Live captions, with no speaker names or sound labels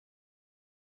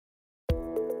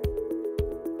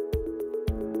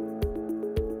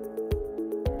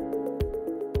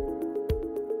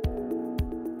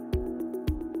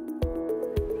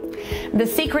The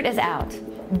secret is out.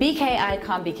 BKI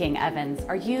Combi-King ovens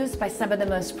are used by some of the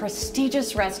most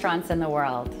prestigious restaurants in the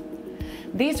world.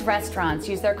 These restaurants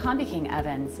use their Combi-King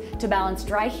ovens to balance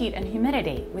dry heat and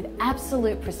humidity with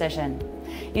absolute precision,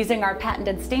 using our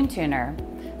patented SteamTuner,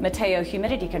 Meteo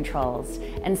humidity controls,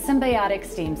 and Symbiotic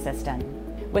Steam System.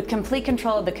 With complete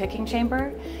control of the cooking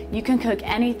chamber, you can cook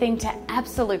anything to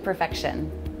absolute perfection.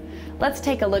 Let's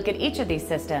take a look at each of these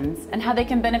systems and how they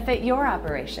can benefit your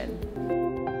operation.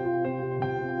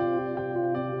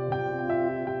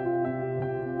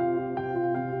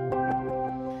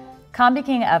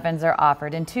 Combi-King ovens are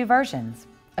offered in two versions,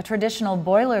 a traditional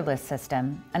boilerless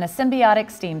system and a Symbiotic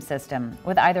Steam System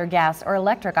with either gas or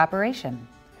electric operation.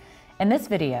 In this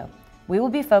video, we will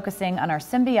be focusing on our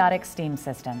Symbiotic Steam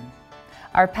System.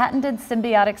 Our patented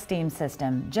Symbiotic Steam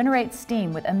System generates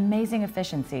steam with amazing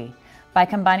efficiency by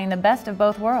combining the best of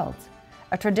both worlds,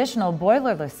 a traditional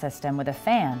boilerless system with a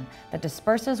fan that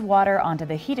disperses water onto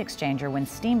the heat exchanger when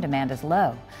steam demand is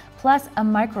low, plus a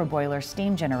microboiler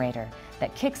steam generator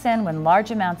that kicks in when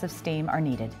large amounts of steam are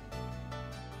needed.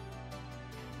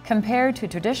 Compared to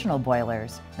traditional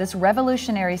boilers, this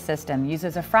revolutionary system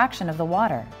uses a fraction of the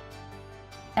water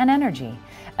and energy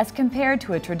as compared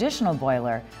to a traditional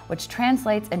boiler, which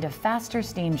translates into faster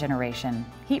steam generation,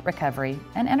 heat recovery,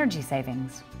 and energy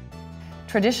savings.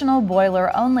 Traditional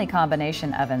boiler-only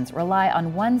combination ovens rely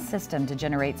on one system to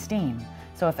generate steam,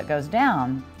 so if it goes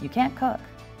down, you can't cook.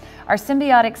 Our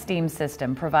Symbiotic Steam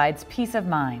System provides peace of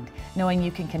mind, knowing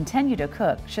you can continue to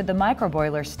cook should the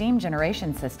microboiler steam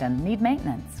generation system need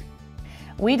maintenance.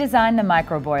 We designed the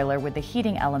microboiler with the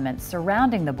heating elements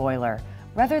surrounding the boiler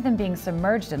rather than being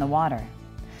submerged in the water.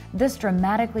 This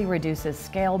dramatically reduces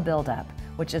scale buildup,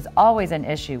 which is always an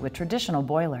issue with traditional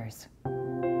boilers.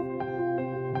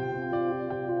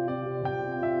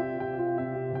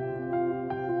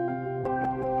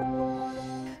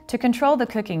 To control the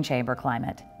cooking chamber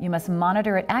climate, you must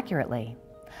monitor it accurately.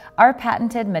 Our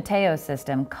patented Meteo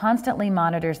system constantly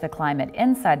monitors the climate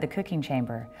inside the cooking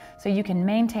chamber, so you can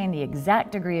maintain the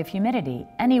exact degree of humidity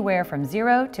anywhere from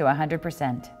 0 to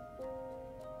 100%.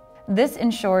 This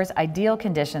ensures ideal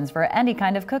conditions for any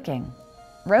kind of cooking: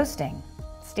 roasting,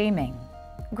 steaming,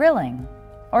 grilling,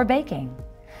 or baking,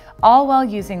 all while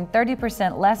using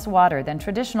 30% less water than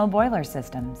traditional boiler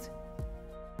systems.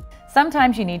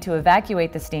 Sometimes you need to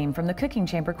evacuate the steam from the cooking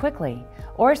chamber quickly,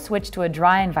 or switch to a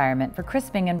dry environment for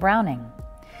crisping and browning.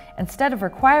 Instead of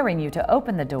requiring you to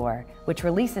open the door, which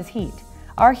releases heat,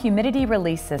 our humidity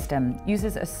release system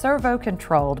uses a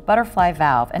servo-controlled butterfly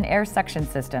valve and air suction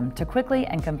system to quickly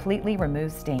and completely remove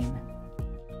steam.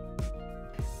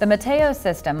 The Meteo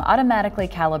system automatically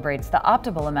calibrates the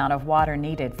optimal amount of water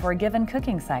needed for a given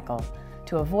cooking cycle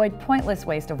to avoid pointless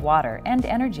waste of water and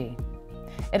energy.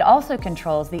 It also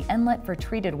controls the inlet for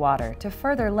treated water to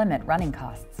further limit running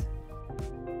costs.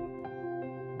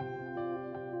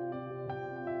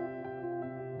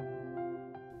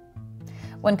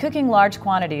 When cooking large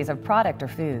quantities of product or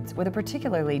foods with a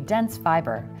particularly dense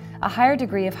fiber, a higher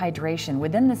degree of hydration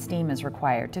within the steam is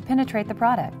required to penetrate the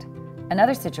product. In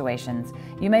other situations,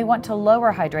 you may want to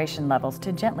lower hydration levels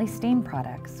to gently steam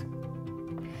products.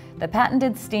 The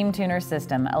patented SteamTuner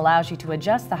system allows you to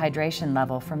adjust the hydration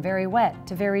level from very wet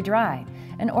to very dry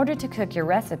in order to cook your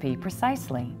recipe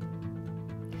precisely.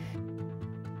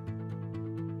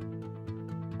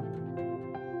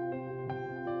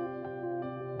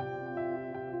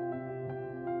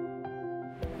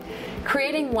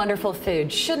 Creating wonderful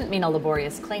food shouldn't mean a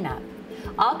laborious cleanup.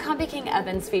 All Combi-King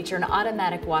ovens feature an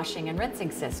automatic washing and rinsing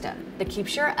system that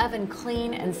keeps your oven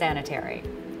clean and sanitary.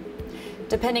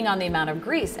 Depending on the amount of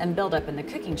grease and buildup in the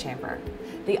cooking chamber,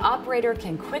 the operator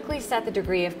can quickly set the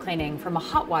degree of cleaning from a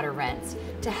hot water rinse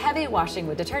to heavy washing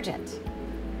with detergent.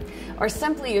 Or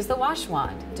simply use the wash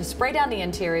wand to spray down the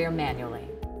interior manually.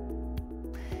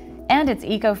 And it's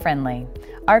eco-friendly.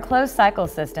 Our closed cycle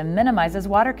system minimizes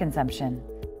water consumption.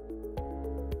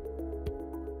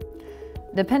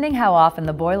 Depending how often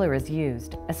the boiler is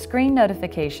used, a screen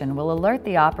notification will alert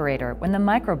the operator when the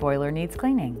microboiler needs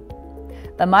cleaning.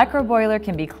 The microboiler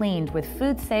can be cleaned with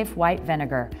food-safe white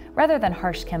vinegar rather than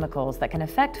harsh chemicals that can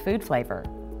affect food flavor.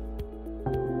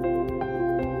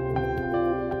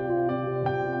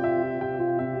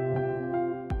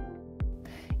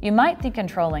 You might think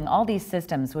controlling all these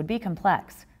systems would be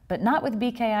complex, but not with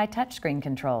BKI touchscreen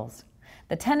controls.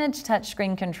 The 10-inch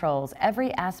touchscreen controls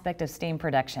every aspect of steam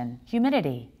production,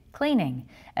 humidity, cleaning,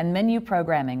 and menu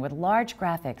programming with large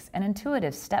graphics and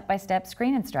intuitive step-by-step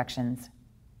screen instructions.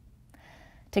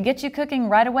 To get you cooking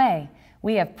right away,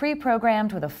 we have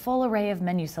pre-programmed with a full array of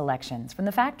menu selections from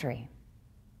the factory.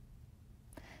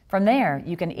 From there,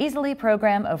 you can easily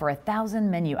program over 1,000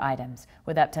 menu items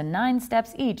with up to 9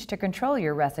 steps each to control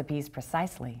your recipes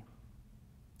precisely.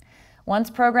 Once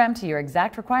programmed to your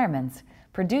exact requirements,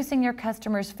 producing your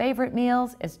customers' favorite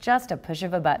meals is just a push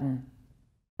of a button.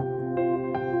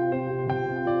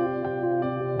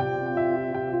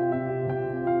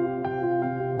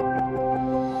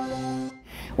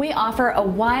 We offer a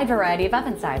wide variety of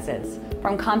oven sizes,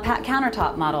 from compact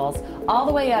countertop models all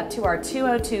the way up to our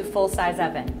 202 full-size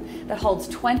oven that holds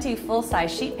 20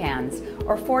 full-size sheet pans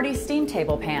or 40 steam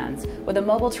table pans with a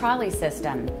mobile trolley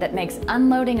system that makes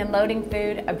unloading and loading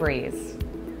food a breeze.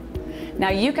 Now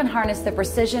you can harness the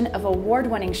precision of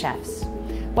award-winning chefs.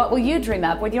 What will you dream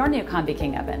up with your new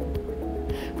Combi-King oven?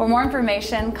 For more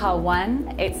information, call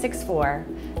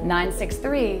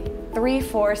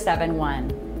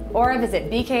 1-864-963-3471 or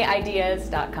visit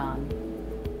bkideas.com.